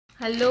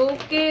Hello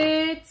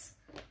kids,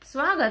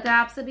 स्वागत है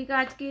आप सभी का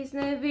आज के इस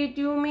नए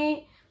वीडियो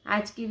में।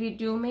 आज की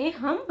वीडियो में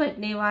हम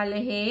पढ़ने वाले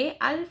हैं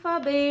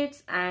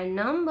अल्फाबेट्स एंड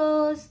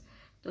नंबर्स।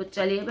 तो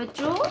चलिए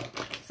बच्चों,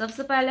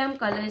 सबसे पहले हम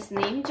कलर्स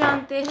नेम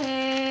जानते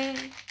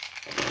हैं।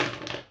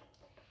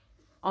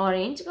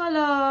 Orange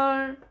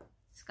colour,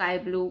 sky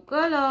blue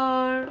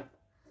colour,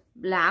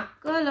 black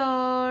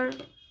colour,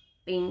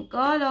 pink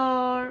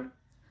colour,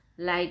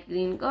 light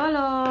green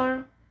colour,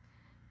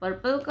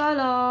 purple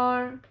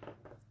colour,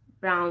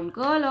 brown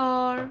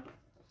color,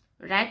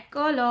 red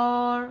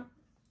color,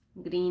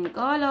 green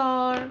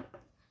color,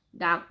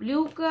 dark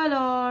blue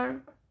color,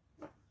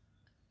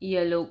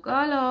 yellow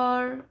color,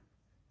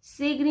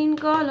 sea green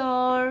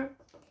color,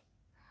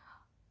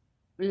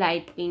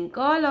 light pink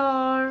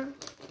color।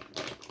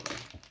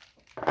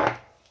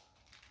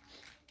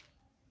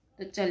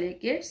 तो चलिए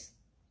kids,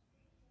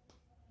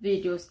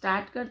 video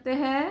start करते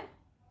हैं।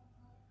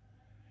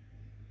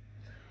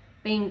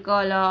 Pink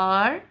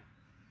colour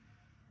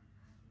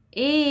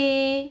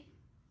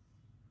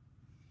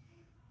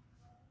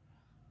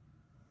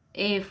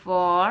A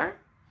for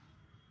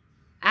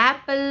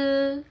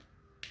apple,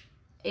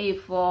 A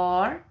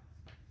for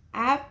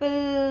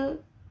apple,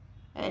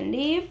 and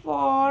A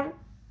for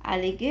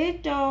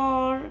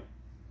alligator।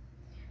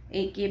 A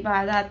के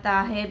बाद आता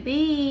है B,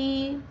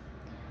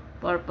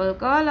 purple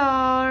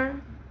colour,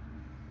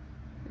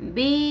 B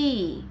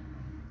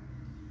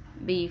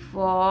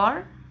for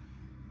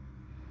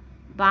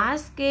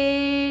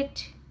basket,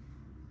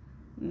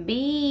 B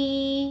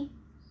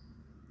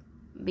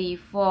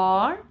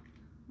for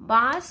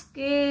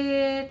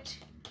basket।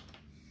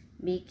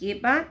 B के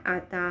बाद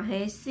आता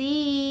है C।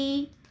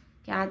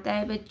 क्या आता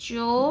है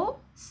बच्चों?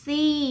 C,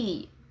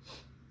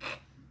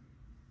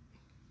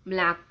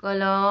 black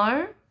colour,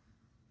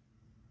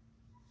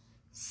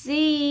 C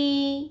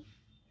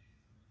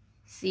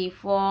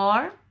for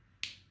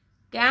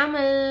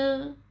camel,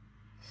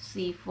 C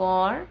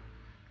for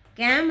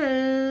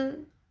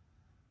camel।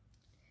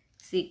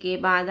 C के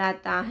बाद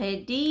आता है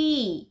D।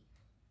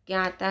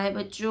 क्या आता है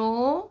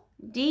बच्चों?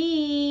 D,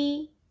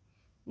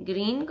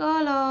 green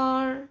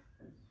colour,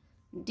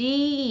 D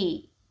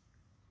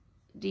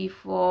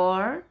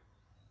for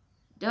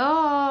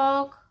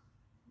dog,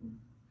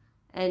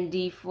 and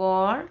D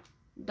for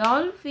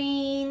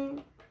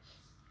dolphin,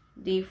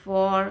 D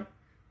for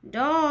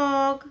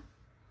dog,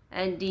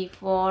 and D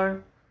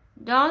for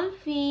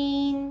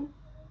dolphin।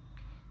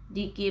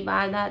 D के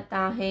बाद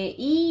आता है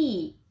E।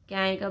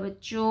 क्या आएगा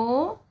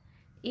बच्चों?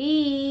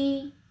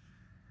 E,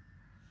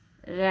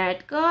 red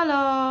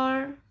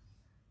color,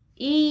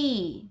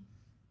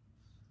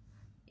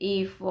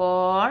 E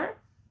for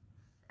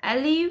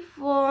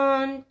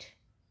elephant,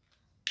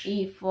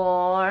 E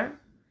for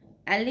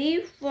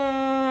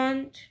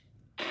elephant।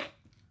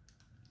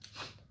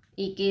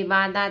 E के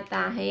बाद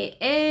आता है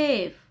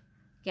F।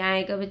 क्या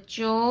आएगा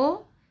बच्चों?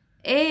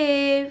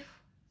 F,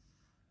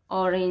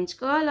 orange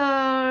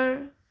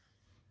color,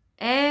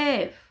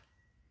 F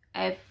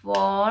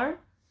for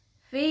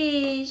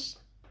fish,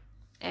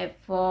 F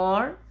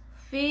for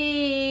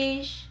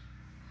fish।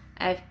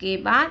 F के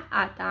बाद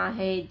आता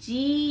है G।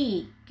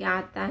 क्या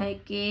आता है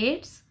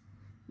kids?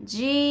 G,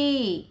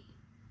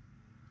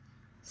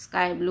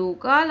 sky blue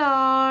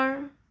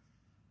colour,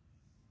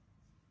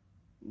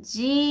 G,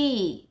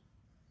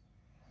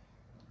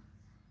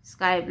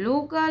 sky blue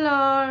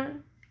colour,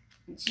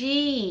 G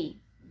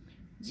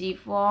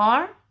for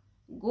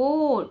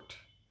goat,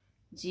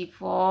 G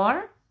for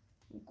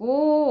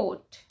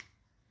goat।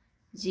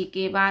 G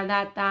के बाद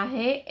आता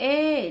है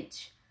H।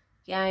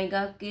 क्या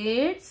आएगा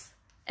kids?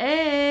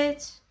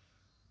 H,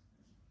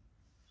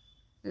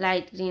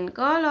 light green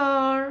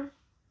colour,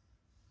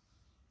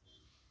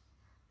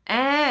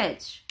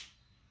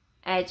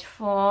 H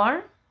for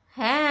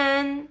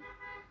hen,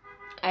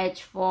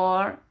 H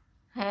for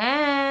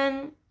hen,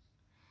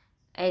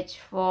 H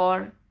for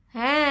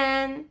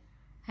hen,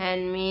 hen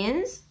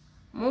means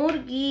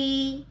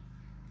मुर्गी,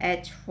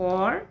 H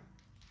for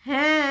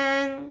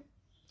hen।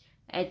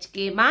 H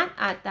के बाद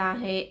आता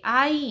है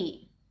I।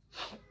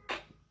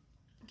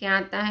 क्या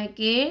आता है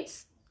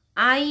kids?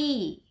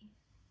 I,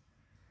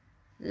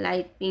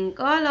 light pink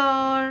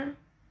colour,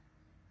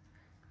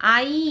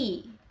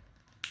 I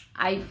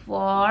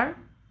for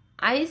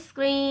ice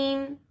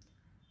cream,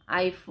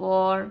 I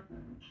for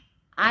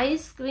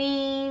ice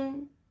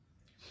cream।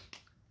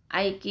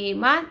 I के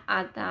बाद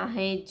आता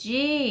है J।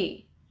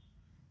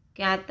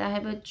 क्या आता है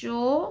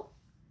बच्चों?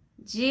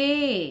 J,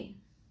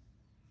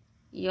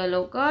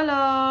 yellow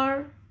colour,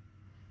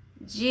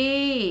 J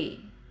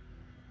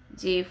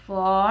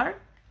for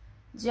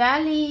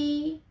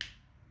jelly,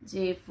 J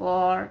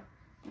for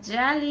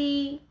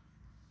jelly।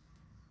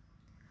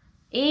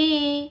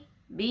 A,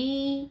 B,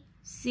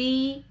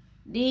 C,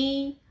 D,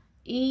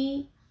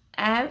 E,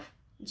 F,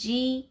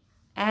 G,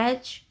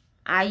 H,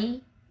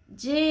 I,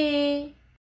 J।